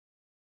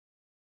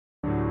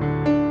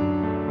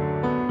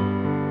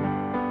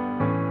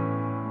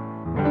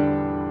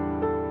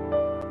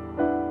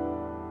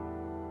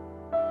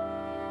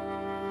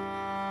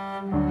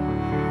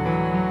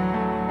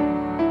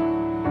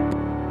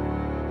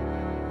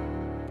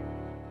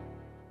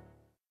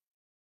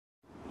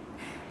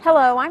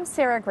Hello, I'm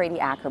Sarah Grady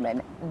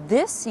Ackerman.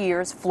 This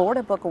year's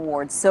Florida Book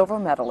Award silver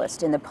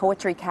medalist in the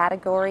poetry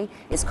category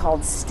is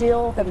called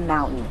Still the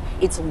Mountain.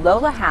 It's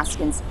Lola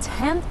Haskins'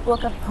 10th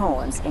book of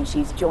poems, and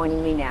she's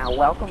joining me now.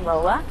 Welcome,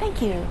 Lola.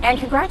 Thank you. And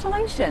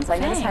congratulations. I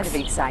know this had to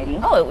be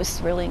exciting. Oh, it was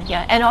really,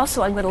 yeah. And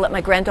also, I'm going to let my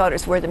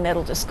granddaughters wear the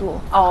medal to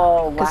school.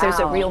 Oh, wow. Because there's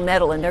a real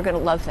medal, and they're going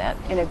to love that.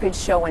 And a good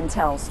show and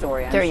tell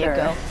story, I'm sure. There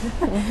you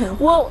go.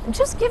 Well,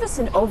 just give us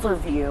an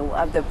overview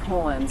of the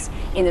poems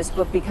in this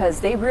book,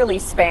 because they really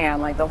span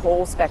like the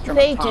whole spectrum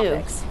of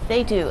topics.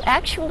 They do.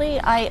 Actually,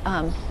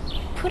 I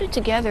put it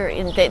together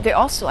in, they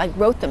also, I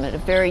wrote them at a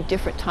very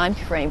different time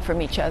frame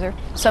from each other.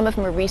 Some of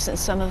them are recent,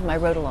 some of them I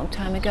wrote a long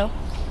time ago.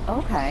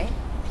 Okay.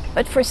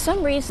 But for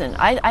some reason,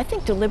 I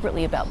think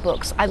deliberately about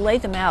books. I lay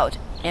them out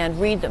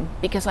and read them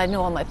because I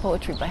know all my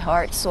poetry by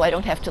heart, so I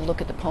don't have to look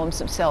at the poems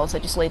themselves. I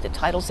just lay the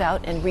titles out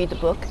and read the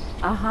book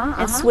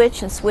and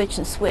switch and switch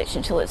and switch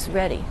until it's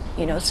ready,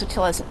 you know, so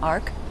till it has an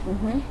arc.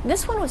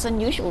 This one was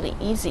unusually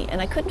easy,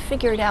 and I couldn't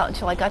figure it out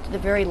until I got to the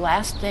very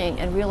last thing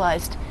and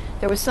realized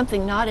there was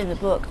something not in the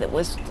book that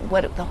was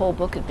what the whole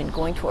book had been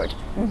going toward.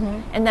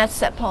 And that's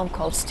that poem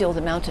called Still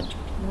the Mountain.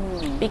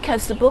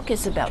 Because the book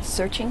is about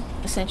searching,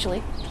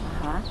 essentially,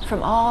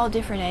 from all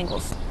different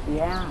angles.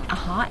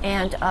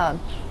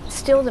 And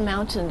Still the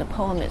Mountain, the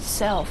poem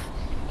itself,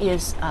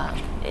 is,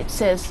 it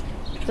says,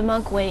 the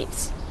monk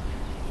waits.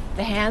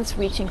 The hands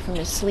reaching from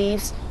his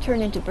sleeves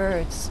turn into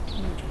birds.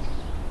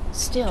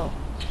 Still,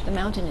 the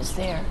mountain is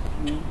there.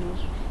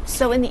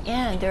 So in the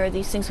end, there are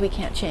these things we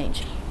can't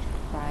change.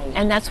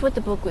 And that's what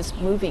the book was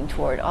moving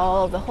toward.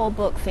 The whole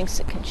book thinks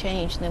it can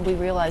change, and then we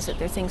realize that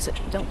there are things that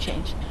don't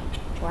change.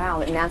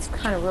 Wow, and that's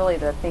kind of really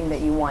the thing that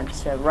you want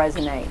to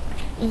resonate.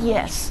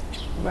 Yes,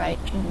 right.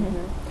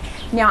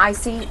 Now, I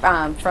see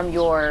from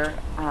your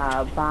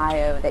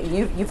bio that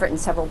you've written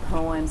several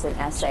poems and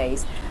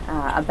essays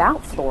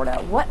about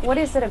Florida. What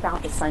is it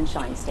about the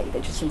Sunshine State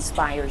that just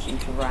inspires you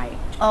to write?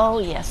 Oh,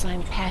 yes,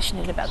 I'm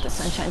passionate about the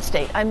Sunshine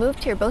State. I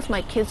moved here, both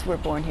my kids were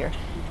born here,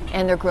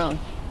 and they're grown.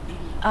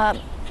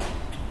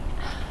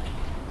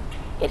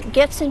 It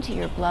gets into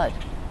your blood.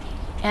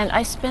 And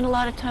I spend a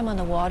lot of time on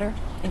the water,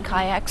 in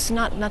kayaks,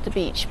 not the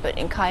beach, but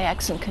in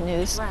kayaks and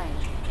canoes.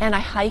 And I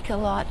hike a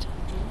lot.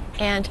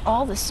 And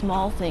all the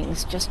small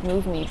things just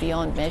move me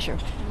beyond measure.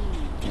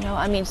 You know,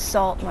 I mean,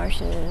 salt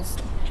marshes,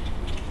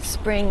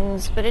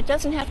 springs, but it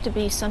doesn't have to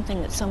be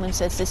something that someone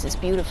says this is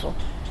beautiful.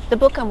 The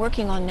book I'm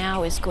working on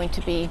now is going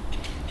to be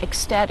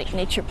ecstatic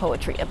nature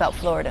poetry about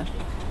Florida.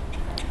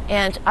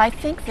 And I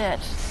think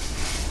that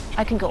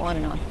I can go on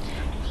and on.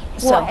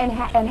 Well,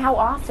 and how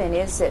often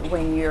is it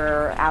when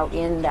you're out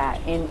in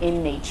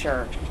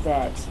nature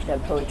that the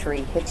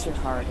poetry hits your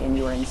heart and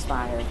you're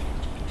inspired?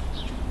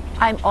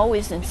 I'm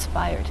always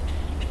inspired,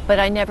 but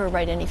I never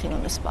write anything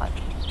on the spot.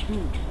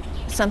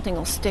 Something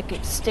will stick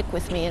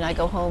with me, and I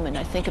go home and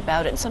I think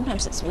about it, and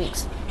sometimes it's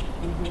weeks.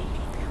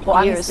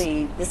 Well, years.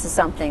 Obviously, this is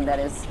something that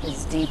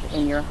is deep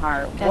in your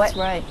heart. That's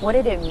right. What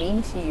did it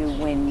mean to you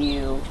when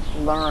you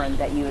learned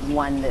that you had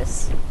won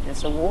this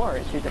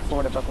award through the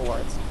Florida Book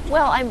Awards?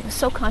 Well, I'm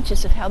so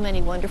conscious of how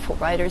many wonderful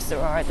writers there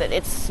are that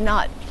it's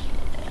not,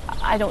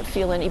 I don't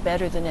feel any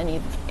better than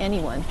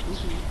anyone.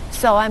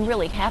 So I'm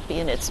really happy,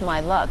 and it's my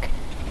luck.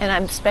 And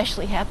I'm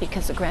especially happy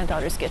because the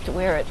granddaughters get to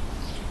wear it.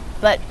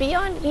 But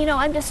beyond, you know,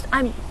 I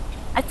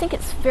think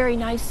it's very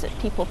nice that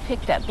people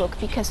pick that book,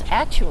 because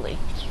actually,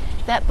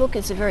 that book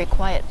is a very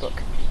quiet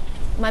book.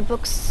 My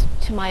books,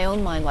 to my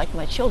own mind, like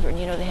my children,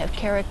 you know, they have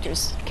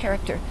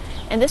character.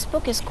 And this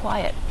book is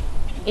quiet.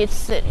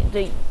 It's the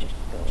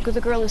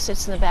girl who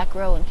sits in the back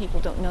row and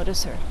people don't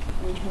notice her.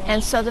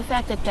 And so the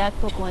fact that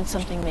that book won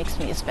something makes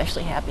me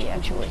especially happy,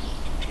 actually.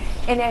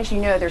 And as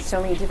you know, there's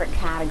so many different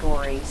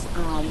categories.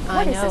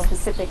 What is it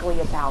specifically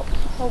about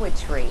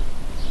poetry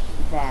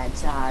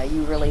that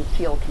you really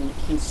feel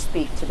can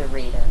speak to the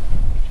reader?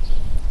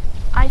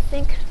 I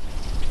think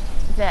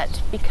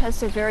that because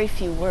there are very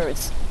few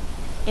words,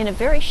 in a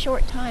very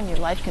short time your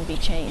life can be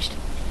changed.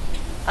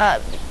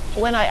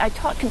 When I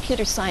taught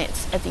computer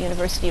science at the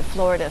University of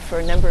Florida for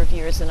a number of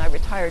years, and I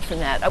retired from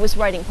that. I was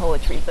writing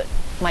poetry, but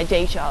my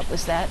day job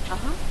was that.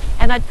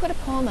 And I'd put a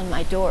poem on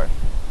my door,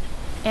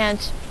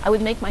 and I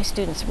would make my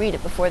students read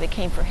it before they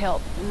came for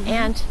help.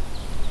 And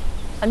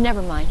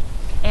never mind.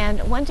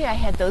 And one day I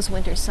had Those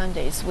Winter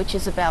Sundays, which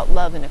is about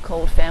love in a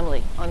cold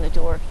family, on the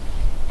door.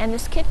 And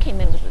this kid came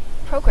in with a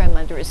program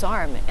under his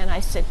arm, and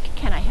I said,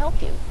 "Can I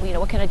help you? You know,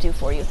 what can I do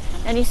for you?"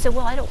 And he said,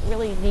 "Well, I don't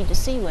really need to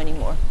see you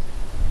anymore."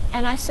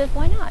 And I said,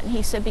 "Why not?" And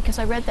he said, "Because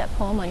I read that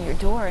poem on your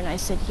door." And I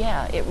said,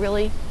 "Yeah, it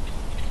really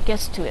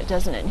gets to it,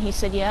 doesn't it?" And he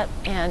said, "Yeah,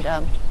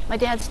 and my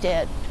dad's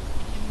dead.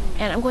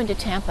 And I'm going to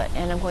Tampa,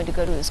 and I'm going to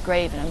go to his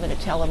grave, and I'm going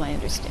to tell him I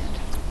understand."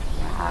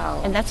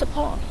 Wow. And that's a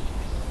poem.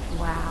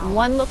 Wow.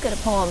 One look at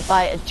a poem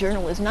by a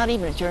journalist, not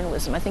even a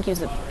journalism, I think he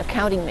was an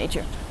accounting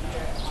major.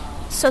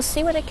 So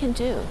see what it can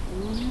do.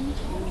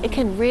 It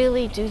can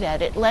really do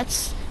that. It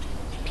lets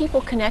people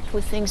connect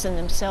with things in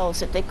themselves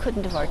that they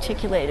couldn't have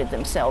articulated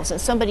themselves, and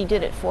somebody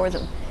did it for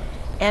them.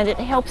 And it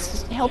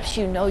helps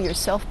you know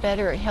yourself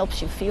better. It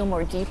helps you feel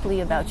more deeply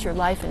about your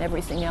life and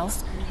everything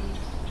else.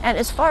 And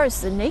as far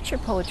as the nature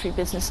poetry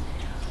business,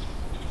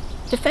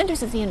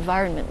 Defenders of the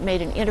Environment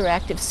made an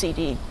interactive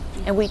CD,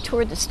 and we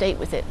toured the state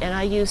with it, and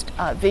I used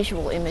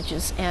visual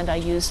images, and I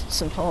used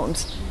some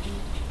poems.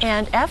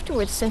 And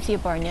afterwards, Cynthia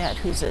Barnett,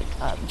 who's a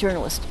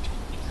journalist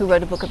who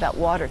wrote a book about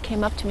water,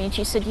 came up to me and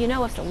she said, you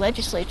know, if the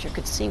legislature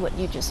could see what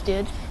you just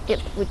did,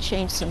 it would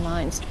change some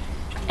minds.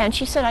 And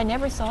she said, I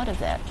never thought of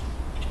that.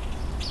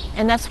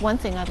 And that's one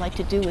thing I'd like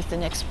to do with the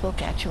next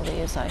book, actually,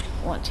 is I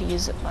want to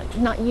use it, like,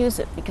 not use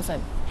it because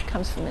it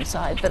comes from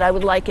inside, but I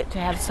would like it to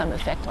have some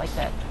effect like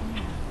that.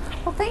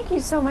 Well, thank you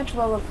so much,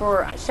 Lola,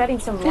 for shedding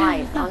some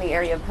light on the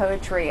area of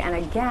poetry. And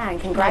again,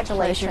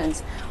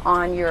 congratulations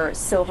on your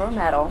silver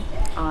medal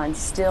on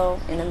Still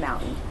in the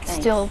Mountain.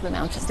 Thanks. Still the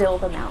Mountain. Still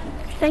the Mountain.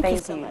 Thank you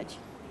so much.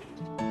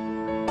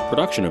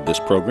 Production of this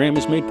program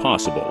is made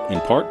possible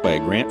in part by a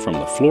grant from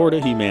the Florida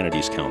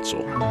Humanities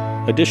Council.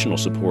 Additional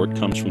support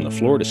comes from the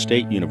Florida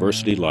State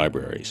University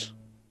Libraries.